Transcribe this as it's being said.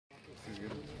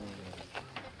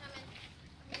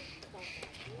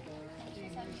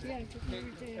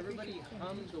Everybody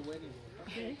hum the wedding.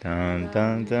 Dun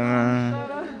dun dun.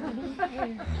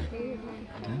 Dun,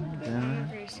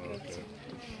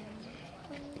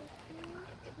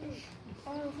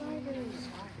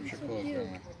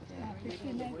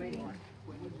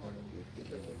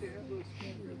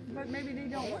 But maybe they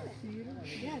don't want it.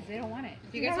 Yeah, they don't want it.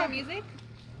 Do you guys want music?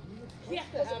 Yeah,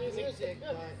 music.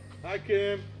 Hi,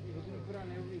 Kim. Put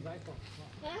on everybody's iPhone.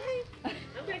 Hi. I'm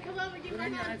gonna come over and give my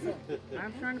hug.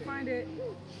 I'm trying to find it.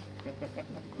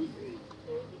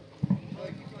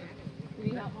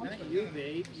 Not you,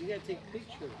 babe. You gotta take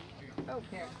pictures. Oh,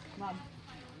 here, Mom.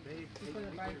 You put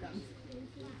it right down.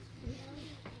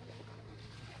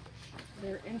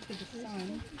 They're into the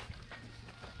sun.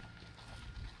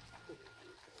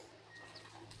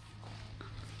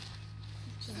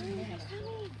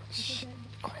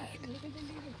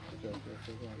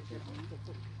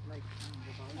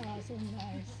 Oh, so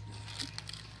nice.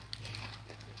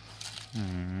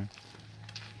 Mm.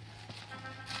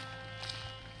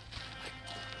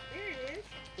 There it is.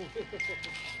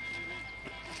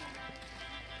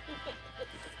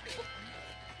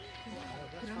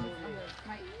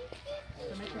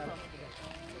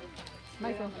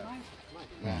 Michael.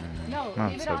 No,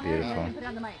 Mom's so beautiful. Put it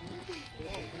on the mic.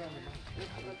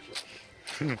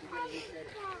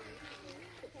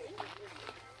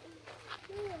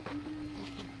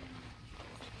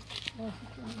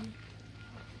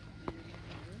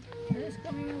 It's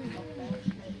coming.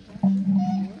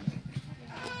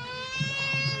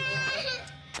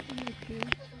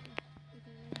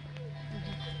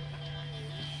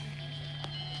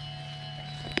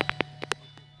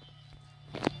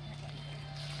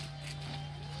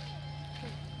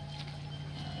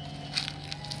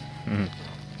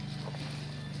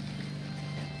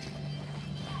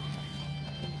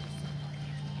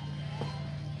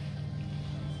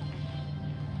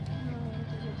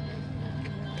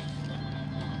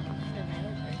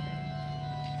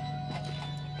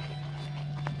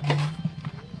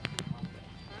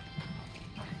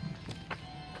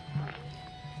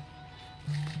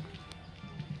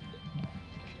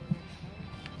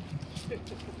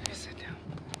 Sit down.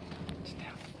 Sit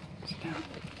down. Sit down.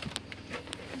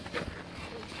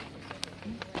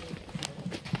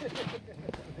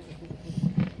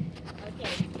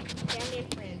 Okay, family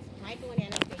and friends, Michael and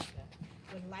Anastasia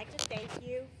would like to thank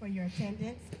you for your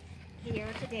attendance here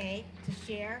today to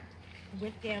share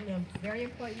with them a very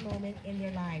important moment in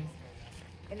their lives.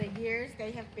 In the years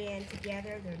they have been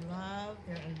together, their love,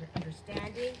 their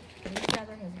understanding of each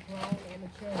other has grown and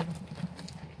matured.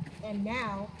 And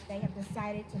now they have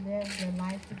decided to live their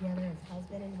life together as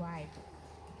husband and wife.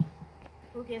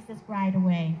 Who gives this bride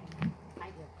away? I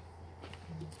do.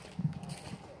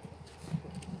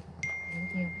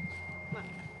 Thank you.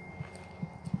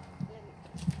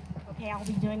 Okay, I'll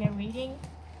be doing a reading,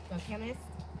 The Chemist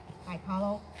by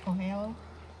Paulo Coelho.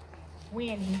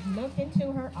 When he looked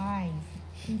into her eyes,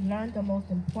 he learned the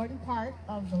most important part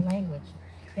of the language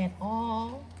that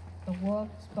all the world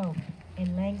spoke, a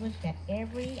language that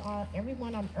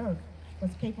everyone on earth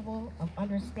was capable of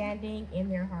understanding in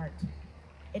their heart.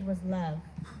 It was love.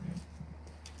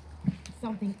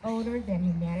 Something older than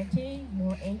humanity,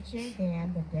 more ancient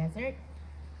than the desert.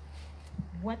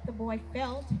 What the boy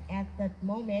felt at that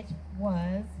moment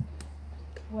was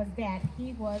that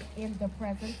he was in the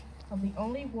presence of the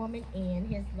only woman in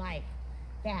his life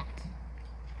that,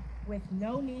 with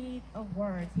no need of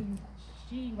words,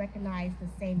 she recognized the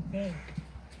same thing.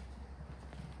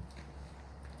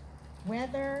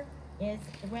 Whether isn't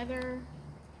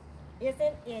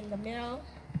in the middle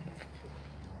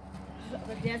of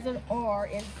the desert or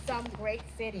in some great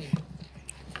city.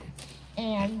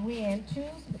 And when two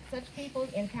such people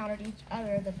encountered each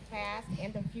other, the past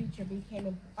and the future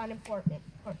became unimportant.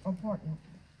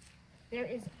 There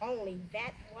is only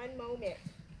that one moment,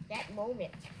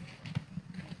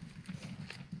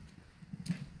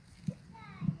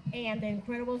 and the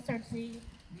incredible certainty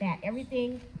that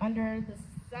everything under the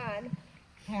sun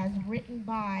has written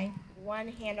by one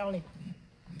hand only.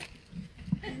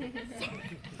 I'm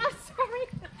sorry.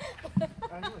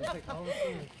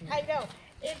 I know.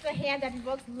 It's a hand that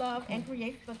evokes love and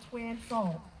creates the twin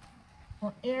soul.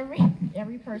 For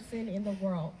every person in the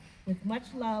world, with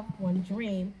much love, one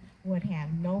dream would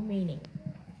have no meaning.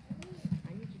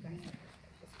 I need you guys to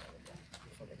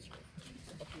so that you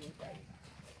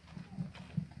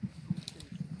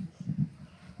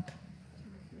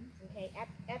okay,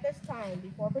 at this time,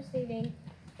 before proceeding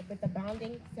with the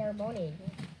bonding ceremony,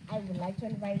 I would like to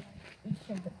invite each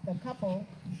of the couple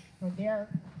for their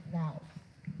vows.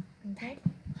 Okay?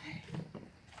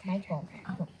 Michael.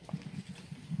 Go.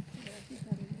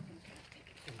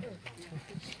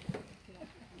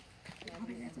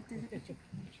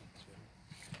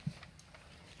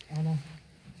 Anna,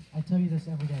 I tell you this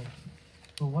every day,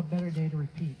 but what better day to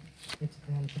repeat it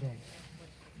than today?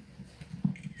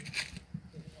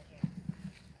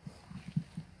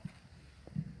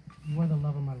 You are the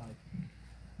love of my life.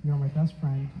 You are my best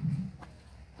friend.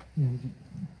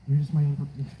 You're just my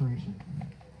inspiration.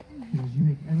 Because you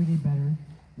make every day better,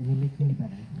 and you make me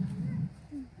better.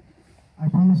 I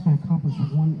promise to accomplish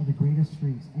one of the greatest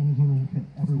streaks any human could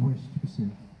ever wish to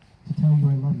pursue. To tell you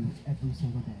I love you every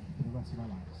single day for the rest of our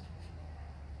lives.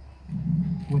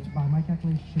 Which by my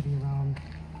calculation should be around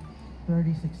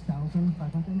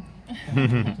 36,500.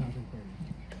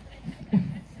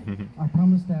 I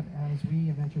promise that as we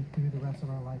adventure through the rest of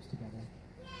our lives together,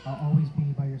 I'll always be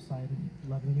by your side,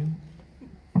 loving you,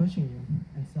 pushing you,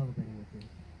 and celebrating with you.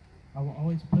 I will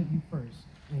always put you first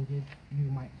and give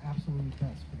you my absolute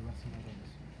best for the rest of my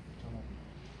days. I love you.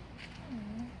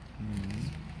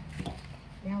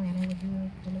 Now, Anna, would you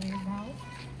want to read vows?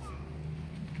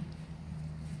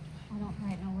 I don't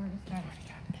quite know where to start.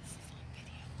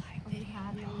 We've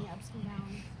had many ups and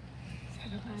downs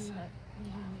every time that we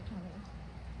knew each other.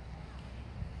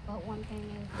 But one thing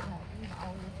is that we've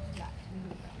always got to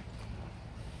be friends.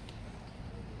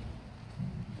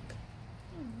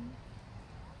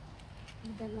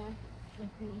 You've been there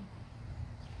with me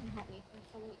and helped me through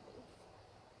so many things.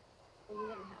 And you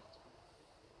didn't have to.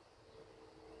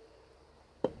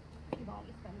 You've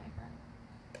always been my friend.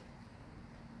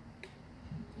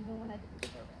 Even when I didn't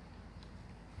deserve it.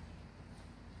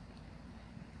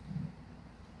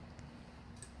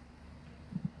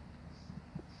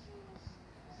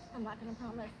 I'm not going to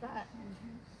promise that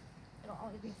it'll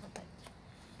always be perfect,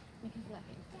 because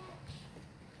nothing's perfect.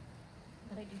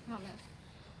 But I do promise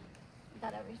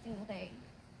that every single day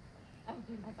I will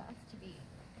do my best to be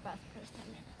the best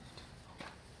person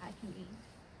I can be.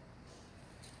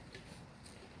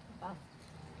 The best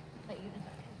that you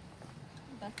deserve.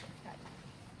 The best that's right.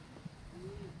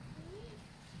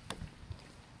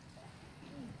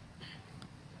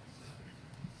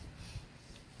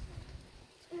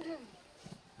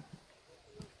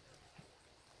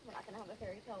 We're not gonna have a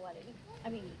fairy tale wedding. I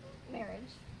mean,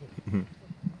 marriage.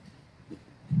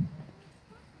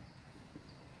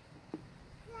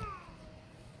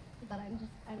 But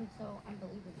I'm so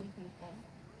unbelievably thankful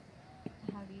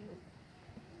to have you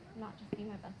not just be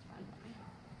my best friend,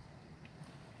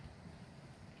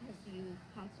 because you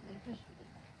constantly push me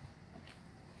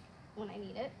when I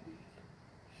need it.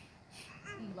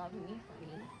 You love me for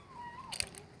me,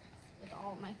 with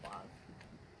all my flaws.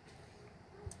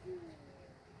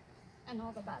 And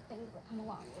all the bad things that come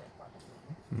along with loving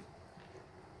me.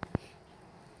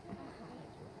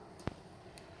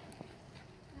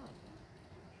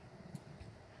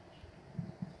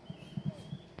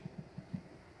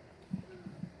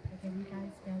 Okay, you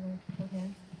guys together, okay?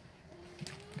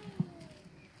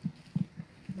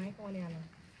 Michael and Anna.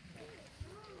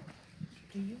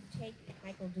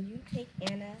 Michael, do you take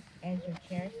Anna as your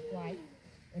cherished wife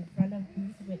in front of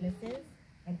these witnesses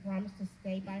and promise to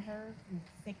stay by her through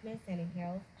sickness and in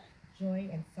health, joy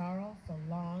and sorrow, so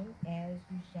long as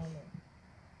you shall live?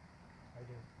 I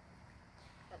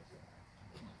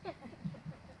do.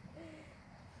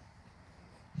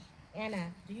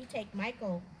 Anna, do you take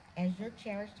Michael as your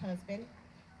cherished husband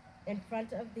in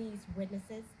front of these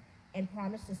witnesses and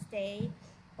promise to stay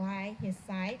by his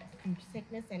side through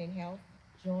sickness and in health,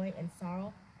 joy and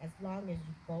sorrow, as long as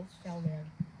you both shall live?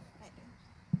 I do.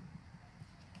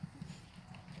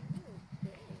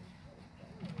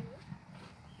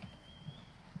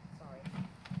 Sorry.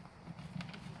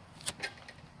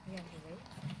 You have the ring?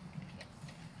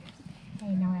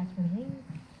 Okay, now ask for the ring.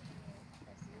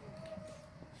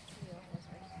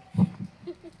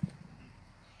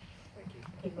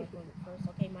 Okay, Michael first.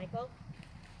 Okay, Michael.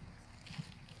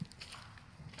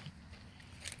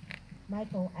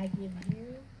 Michael, I give you,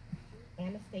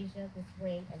 Anastasia, this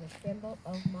ring as a symbol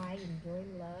of my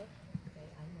enduring love. Okay,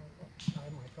 I'm Michael. I,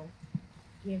 Michael.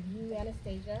 Give you,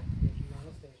 Anastasia, Give you,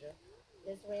 Anastasia.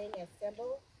 this ring as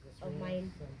symbol This of ring my is a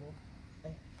symbol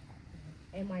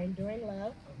and my enduring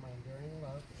love, of my enduring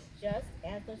love, just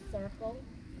as the circle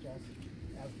just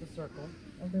as the circle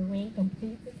of the ring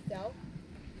completes itself.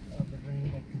 of the ring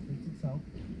that completes itself,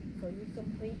 So you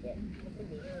complete it. Look at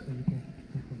me. so you can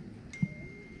complete it.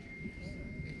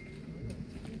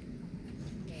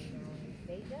 Okay, now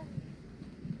Anastasia.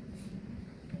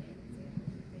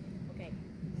 Okay.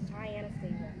 I,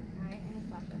 Anastasia. I,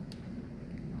 Anastasia.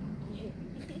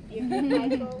 Give you,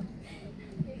 Michael,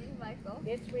 Give you, Michael,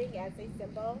 this ring as a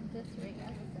symbol this ring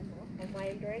as a symbol of my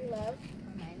enduring love,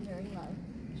 of my enduring love,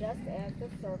 just as the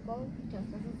circle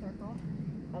just as a circle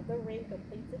of the ring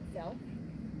completes itself.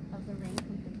 of the ring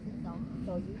completes itself.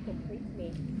 So you complete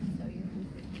me. So you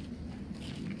complete.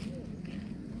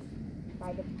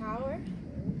 By the power,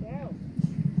 there we go.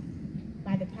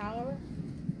 By the power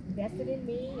vested in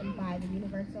me and by the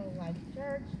Universal Life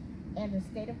Church and the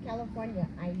state of California,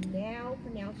 I now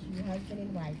pronounce you husband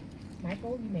and wife.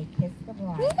 Michael, you may kiss the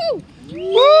bride.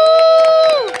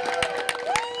 Woo!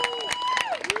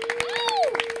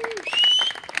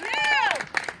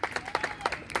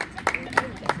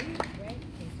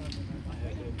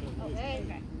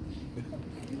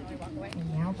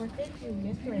 And now present you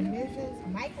Mr. and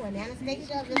Mrs. Michael and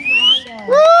Anastasia of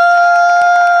Grande.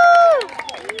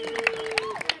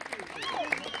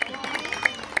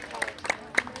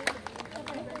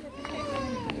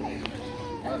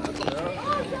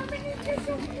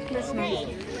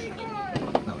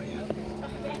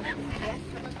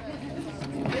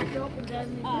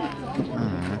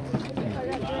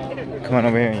 Come on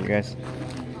over here, you guys.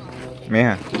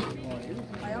 Mia.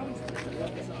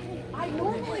 I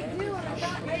normally do, and I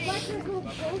thought I'd like to go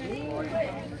closing.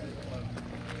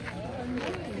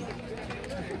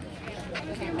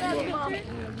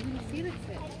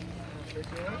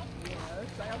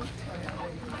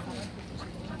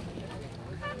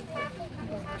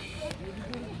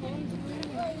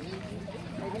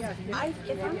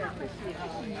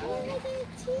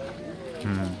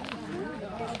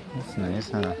 That's nice,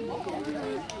 huh?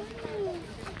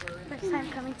 First time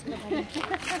coming to the wedding.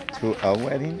 To a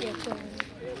wedding?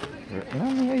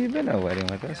 No, Mia, you've been to a wedding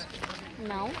with us.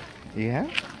 No. You have?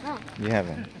 No. You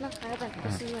haven't? No, I haven't.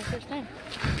 This is my first time.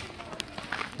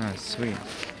 Oh, sweet.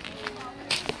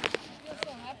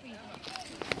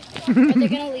 Are they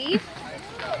gonna leave?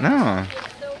 No.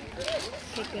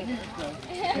 Okay,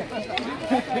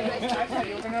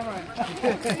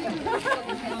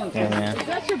 Yeah. Is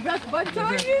that your best bud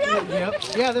time, you know? Yep.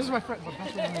 Yeah, this is my friend.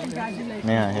 Congratulations.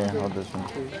 Yeah, here, hold this one.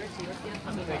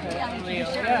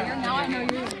 Now I know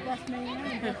you're the best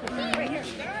man.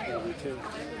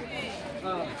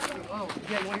 Oh,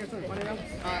 yeah, you want to hear something funny now?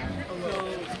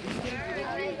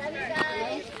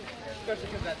 Especially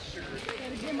because that's sugar.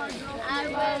 I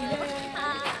love it.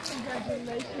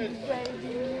 Congratulations, baby.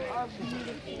 You are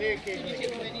beautiful.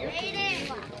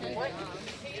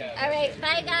 All right,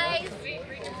 bye guys.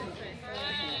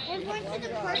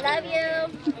 Love you.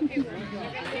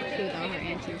 With all her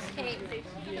aunties.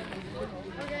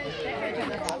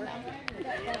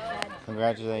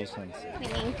 Congratulations.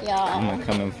 Thank I'm y'all. gonna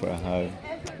come in for a hug.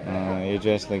 Your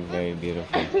dress looked very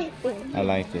beautiful. I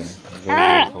liked it.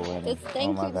 Very beautiful wedding. This thing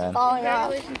Oh my keeps bad. falling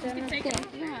off.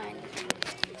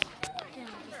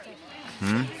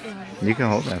 You can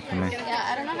hold that for me. Yeah,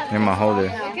 I don't know how to You're my holder.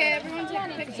 Okay, everyone take a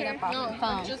picture. No,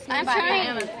 phone. I'm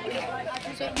trying.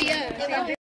 Sophia.